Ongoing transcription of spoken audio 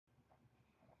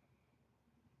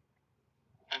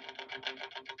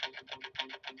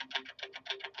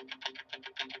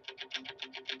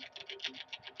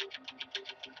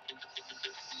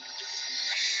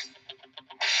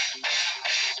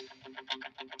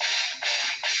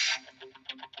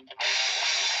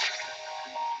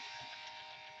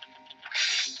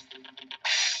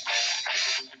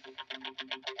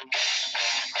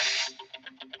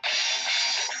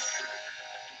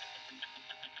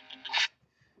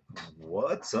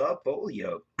What's up, all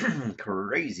you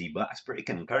crazy box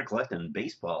breaking, card collecting,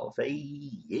 baseball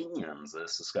fans?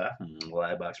 This is Scott from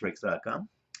LiveBoxBreaks.com.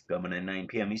 Coming in 9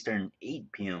 p.m. Eastern,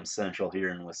 8 p.m. Central here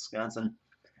in Wisconsin.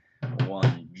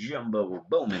 One jumbo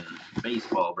Bowman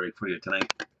baseball break for you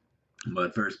tonight.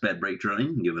 But first, bet break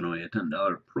drawing, giving away a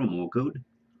 $10 promo code.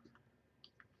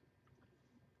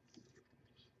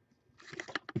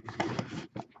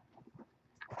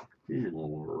 And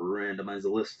we'll randomize the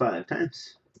list 5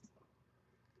 times.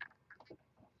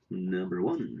 Number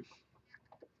 1,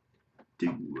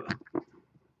 2,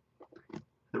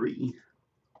 3,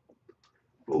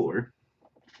 4.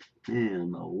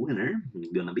 And the winner is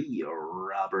going to be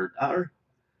Robert R.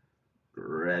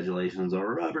 Congratulations,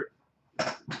 Robert.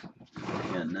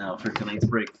 And now for tonight's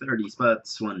break, 30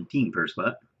 spots, 1 team per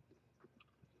spot.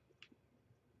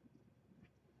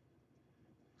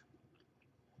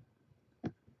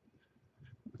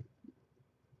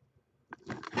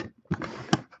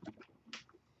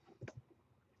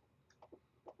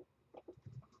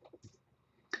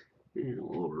 And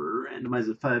we'll randomize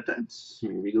it 5 times.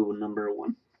 Here we go, number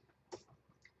 1,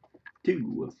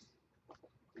 2,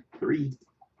 3,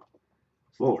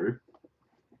 4,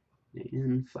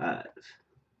 and 5.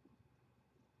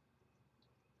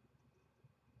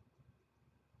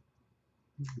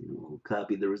 And we'll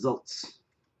copy the results,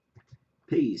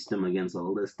 paste them against a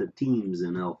list of teams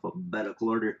in alphabetical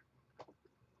order.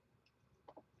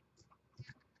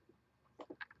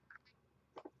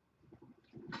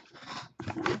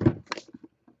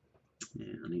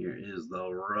 And here is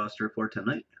the roster for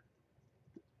tonight.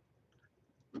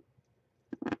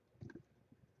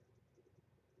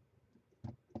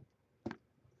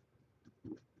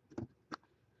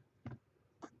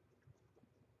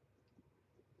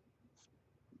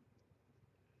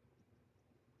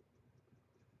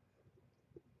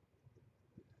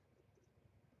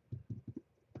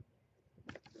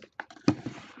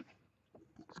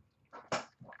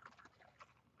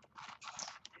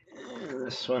 And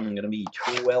this one going to be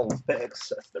 12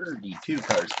 packs, 32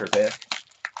 cards per pack,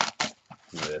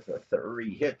 with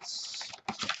 3 hits.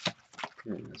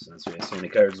 And since we have so many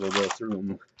cards, we'll go through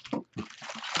them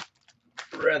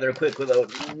rather quick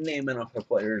without naming off the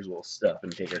players. We'll stop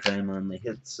and take our time on the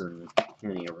hits and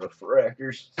any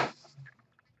refractors.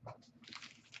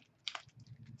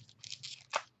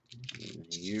 And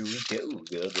here we go.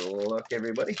 Good luck,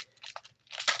 everybody.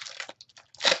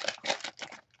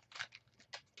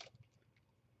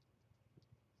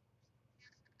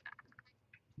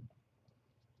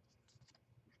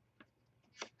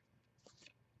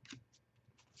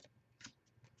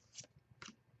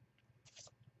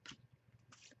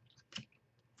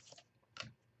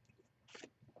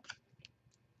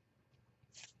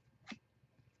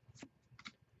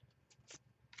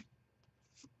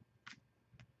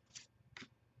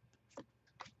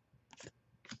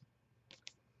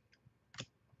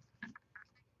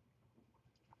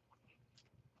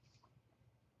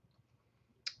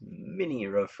 Mini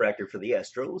refractor for the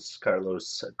Astros,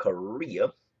 Carlos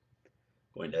Correa.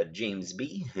 Going to James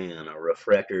B. And a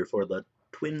refractor for the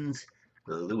Twins,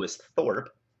 Lewis Thorpe.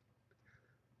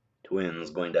 Twins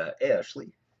going to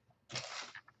Ashley.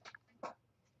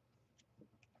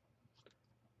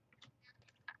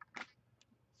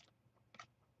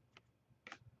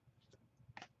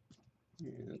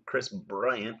 And Chris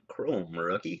Bryant, Chrome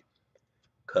rookie.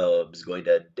 Cubs going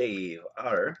to Dave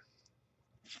R.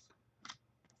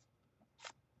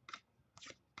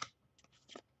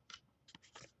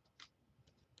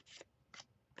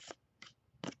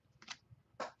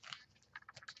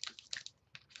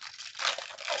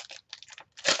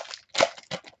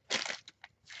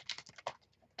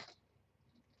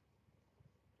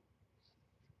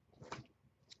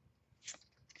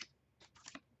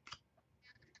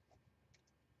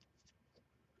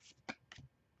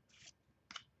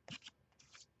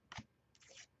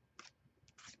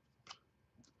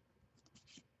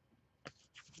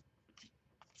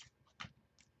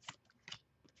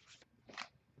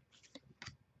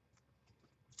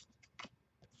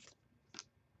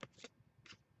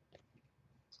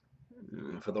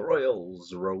 For the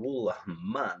Royals, Raul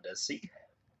Mondesi.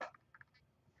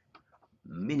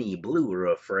 Mini blue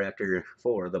refractor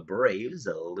for the Braves,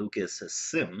 Lucas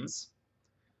Sims.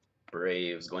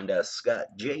 Braves going to Scott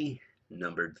J,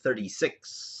 numbered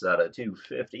 36 out of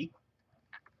 250.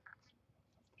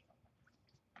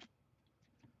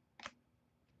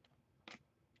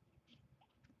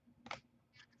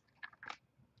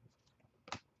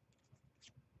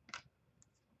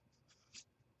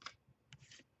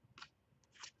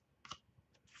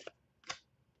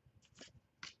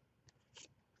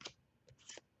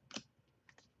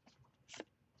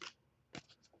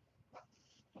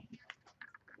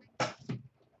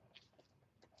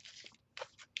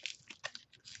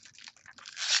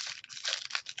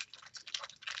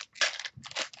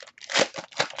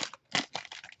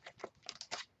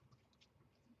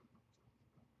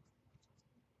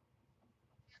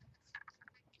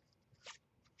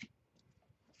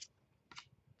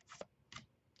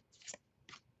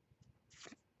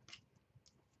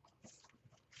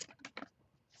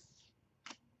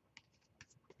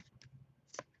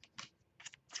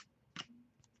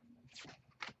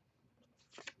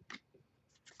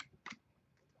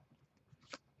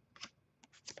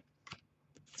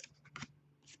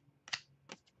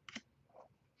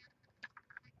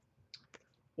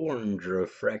 Orange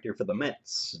refractor for the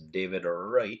Mets, David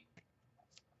Wright.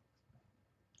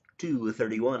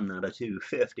 231 out of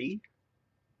 250.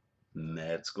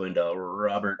 Mets going to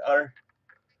Robert R.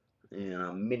 And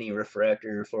a mini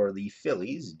refractor for the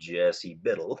Phillies, Jesse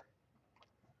Biddle.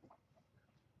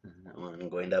 That one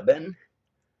going to Ben.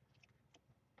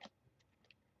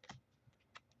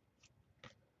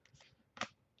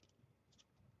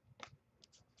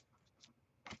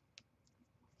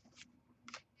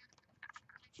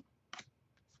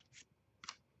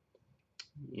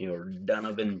 Your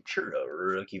Donovan Chura,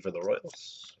 rookie for the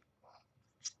Royals.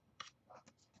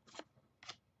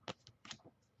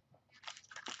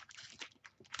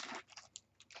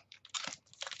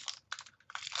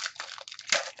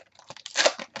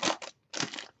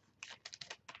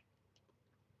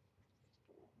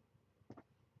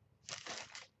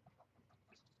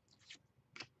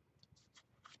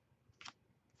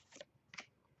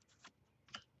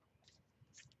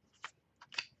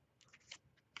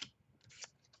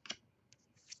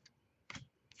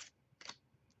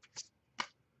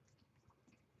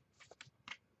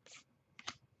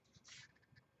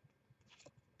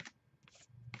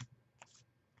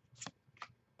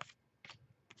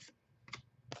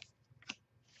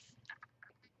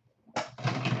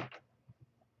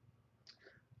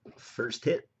 First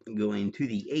hit going to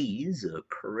the A's,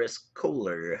 Chris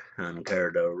Kohler on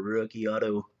card, a rookie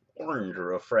auto orange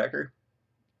refractor.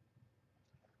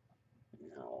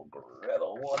 I'll grab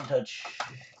a one touch.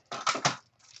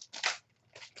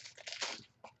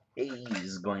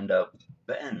 A's going to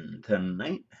Ben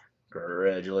tonight.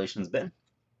 Congratulations, Ben.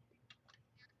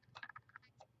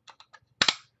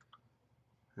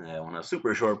 I want a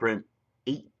super short print,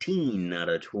 18 out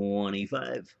of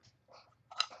 25.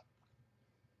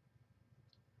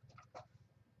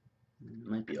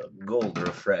 Might be a gold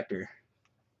refractor.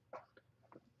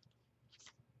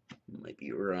 Might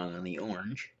be wrong on the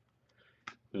orange.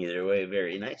 Either way,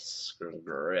 very nice.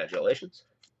 Congratulations.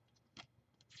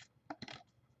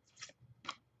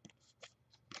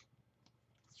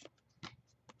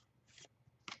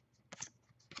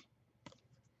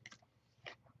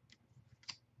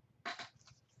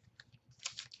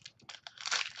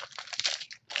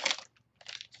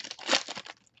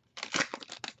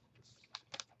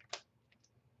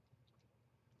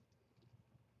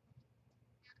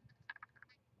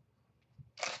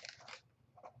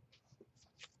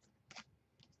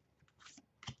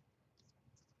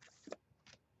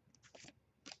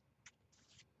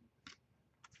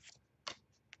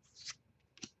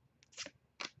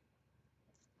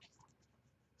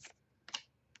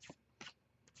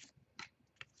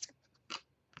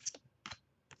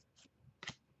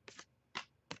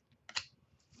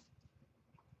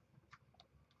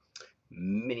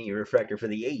 Mini refractor for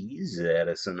the A's,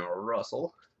 Addison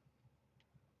Russell.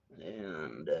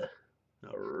 And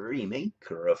a remake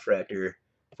refractor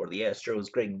for the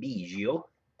Astros, Craig Biggio.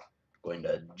 Going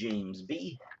to James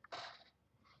B.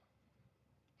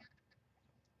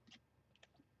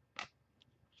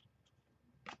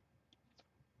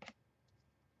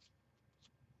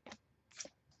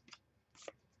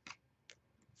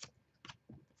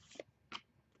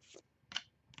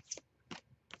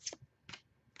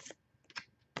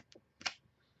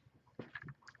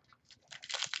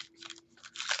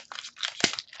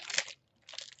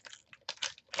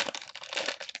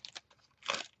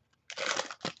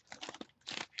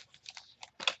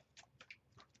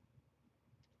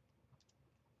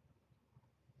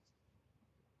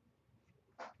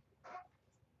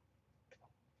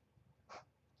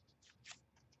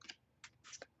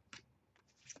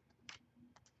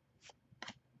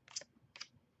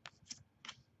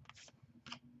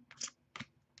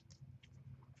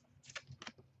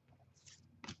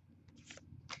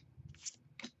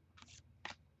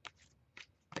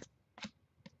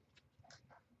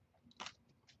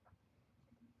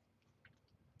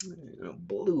 A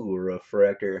blue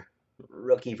refractor,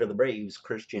 rookie for the Braves,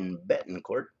 Christian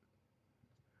Bettencourt.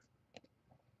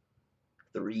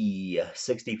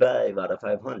 365 out of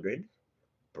 500.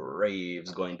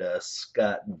 Braves going to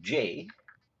Scott J.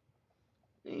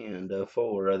 And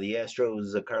for the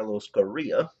Astros, Carlos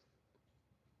Correa.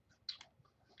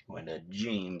 Going to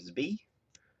James B.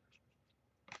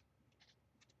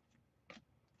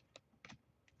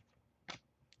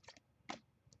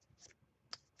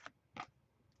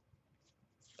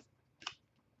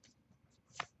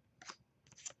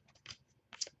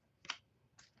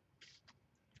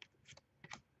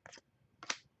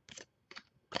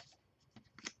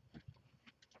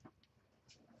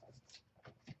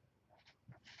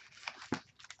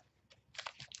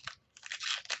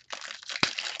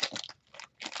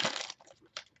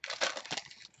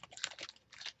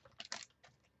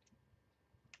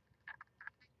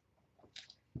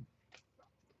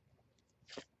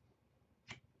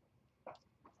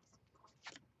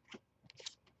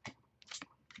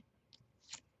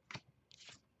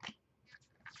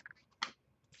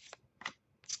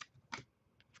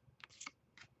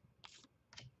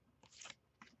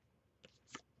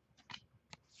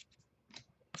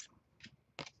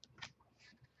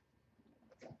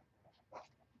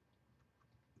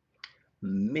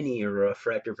 Mini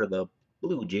refractor for the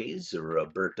Blue Jays,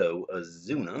 Roberto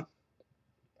Osuna.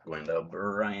 Going to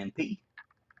Brian P.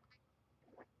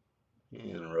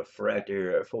 And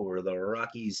refractor for the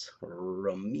Rockies,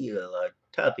 Ramila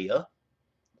Tapia.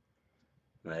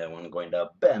 That one going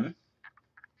to Ben.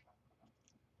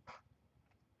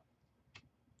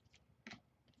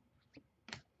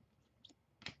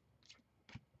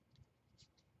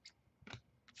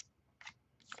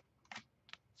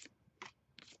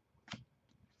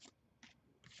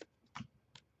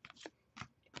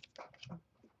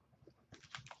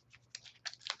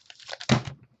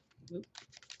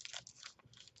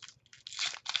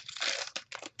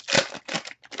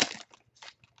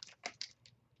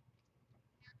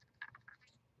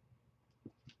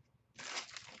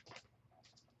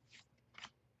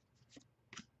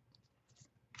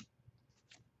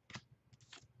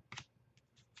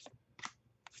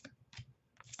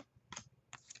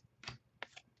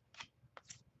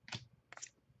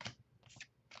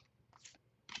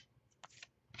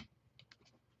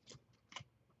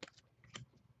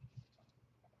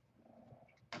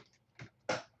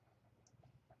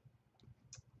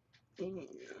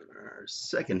 Our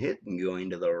second hit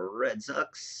going to the Red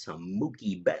Sox,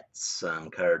 Mookie Betts on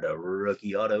card, a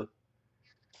rookie auto.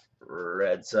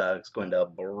 Red Sox going to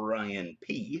Brian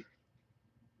P.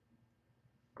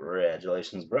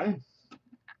 Congratulations, Brian.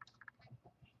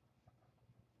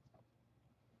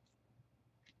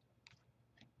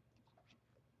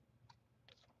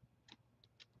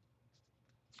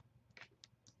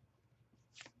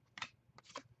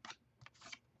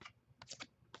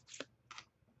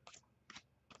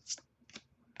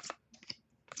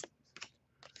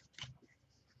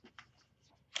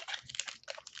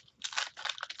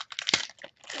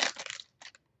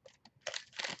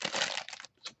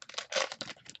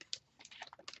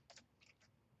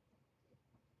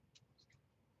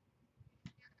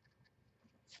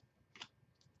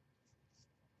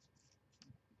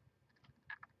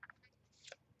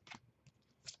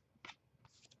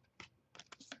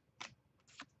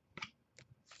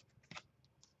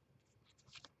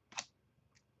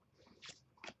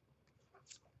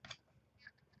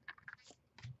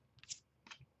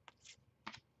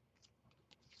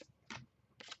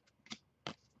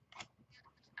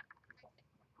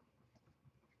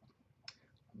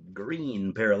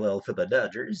 Green parallel for the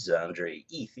Dodgers, Andre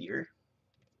Ethier.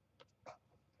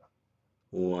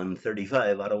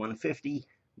 135 out of 150.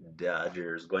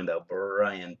 Dodgers going to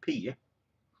Brian P.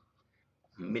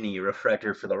 Mini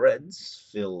refractor for the Reds,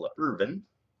 Phil Irvin.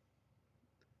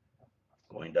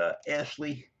 Going to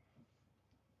Ashley.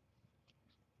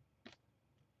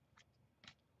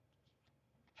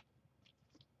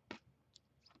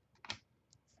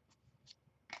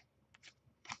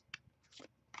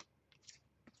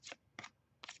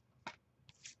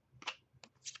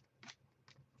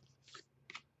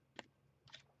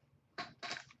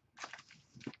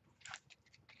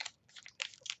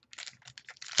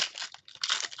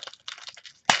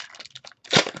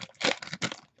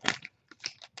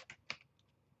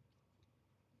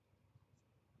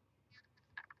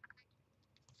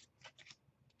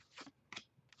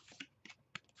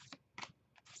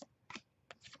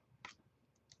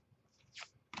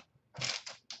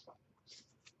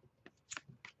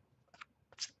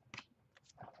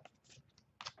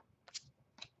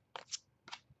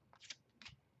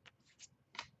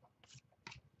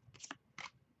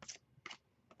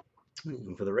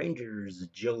 And for the Rangers,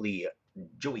 Joey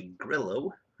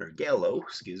Grillo, or Gallo,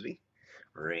 excuse me.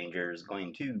 Rangers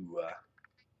going to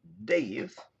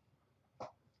Dave.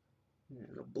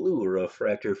 And a blue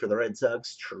refractor for the Red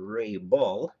Sox, Trey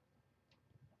Ball.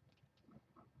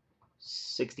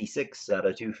 66 out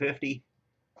of 250.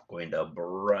 Going to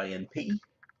Brian P.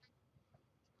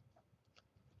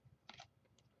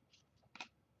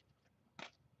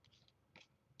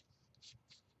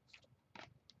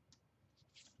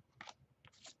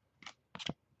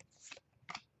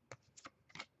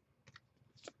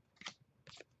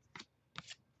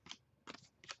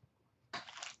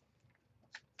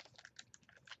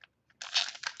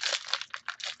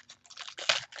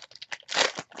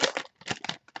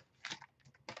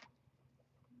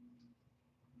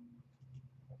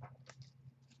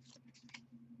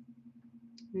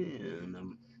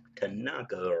 And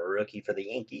Tanaka, rookie for the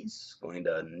Yankees, going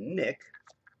to Nick.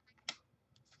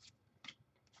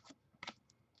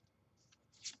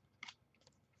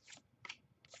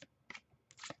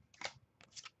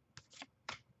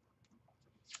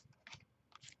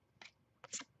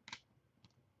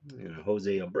 And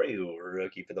Jose Abreu,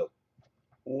 rookie for the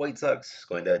White Sox,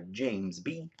 going to James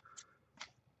B.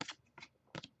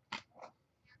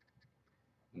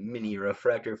 Mini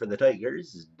refractor for the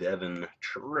Tigers, Devin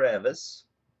Travis.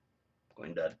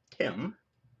 Going to Tim.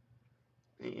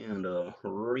 And a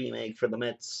remake for the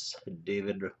Mets,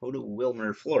 David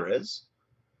Wilmer Flores.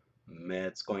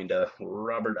 Mets going to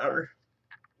Robert R.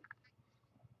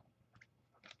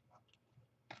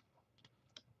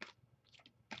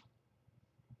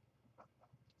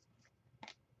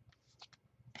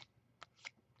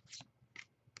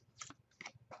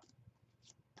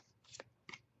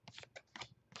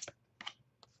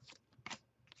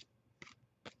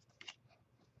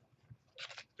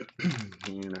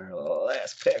 And our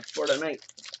last pack for tonight.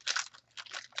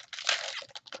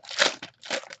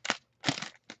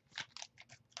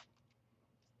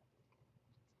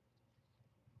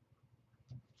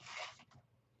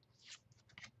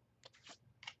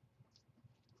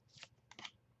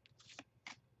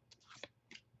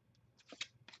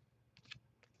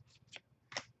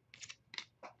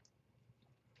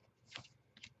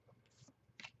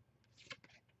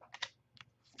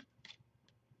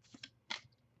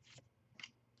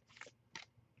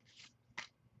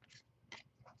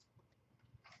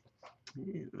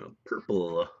 And a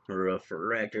purple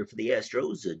refractor for the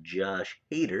Astros, Josh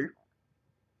Hader.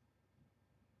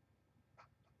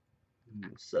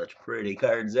 Such pretty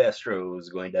cards,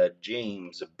 Astros going to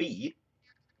James B.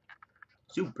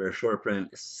 Super short print,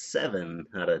 7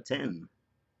 out of 10.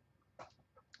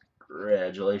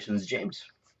 Congratulations, James.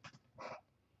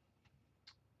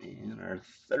 And our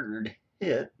third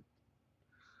hit,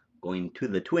 going to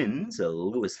the Twins,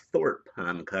 Lewis Thorpe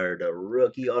on card, a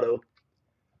rookie auto.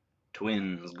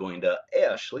 Twins going to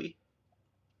Ashley.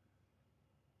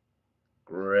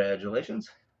 Congratulations.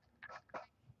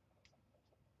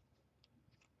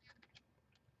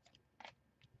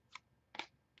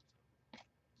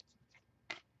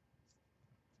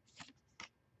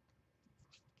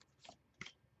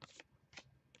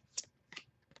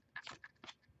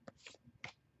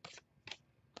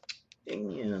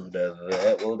 And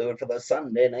that will do it for the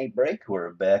Sunday night break.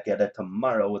 We're back at it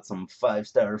tomorrow with some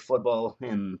 5-star football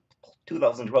and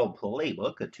 2012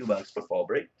 playbook, a 2-box football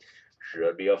break.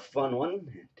 Should be a fun one.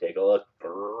 Take a look,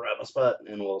 grab a spot,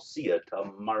 and we'll see you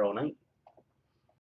tomorrow night.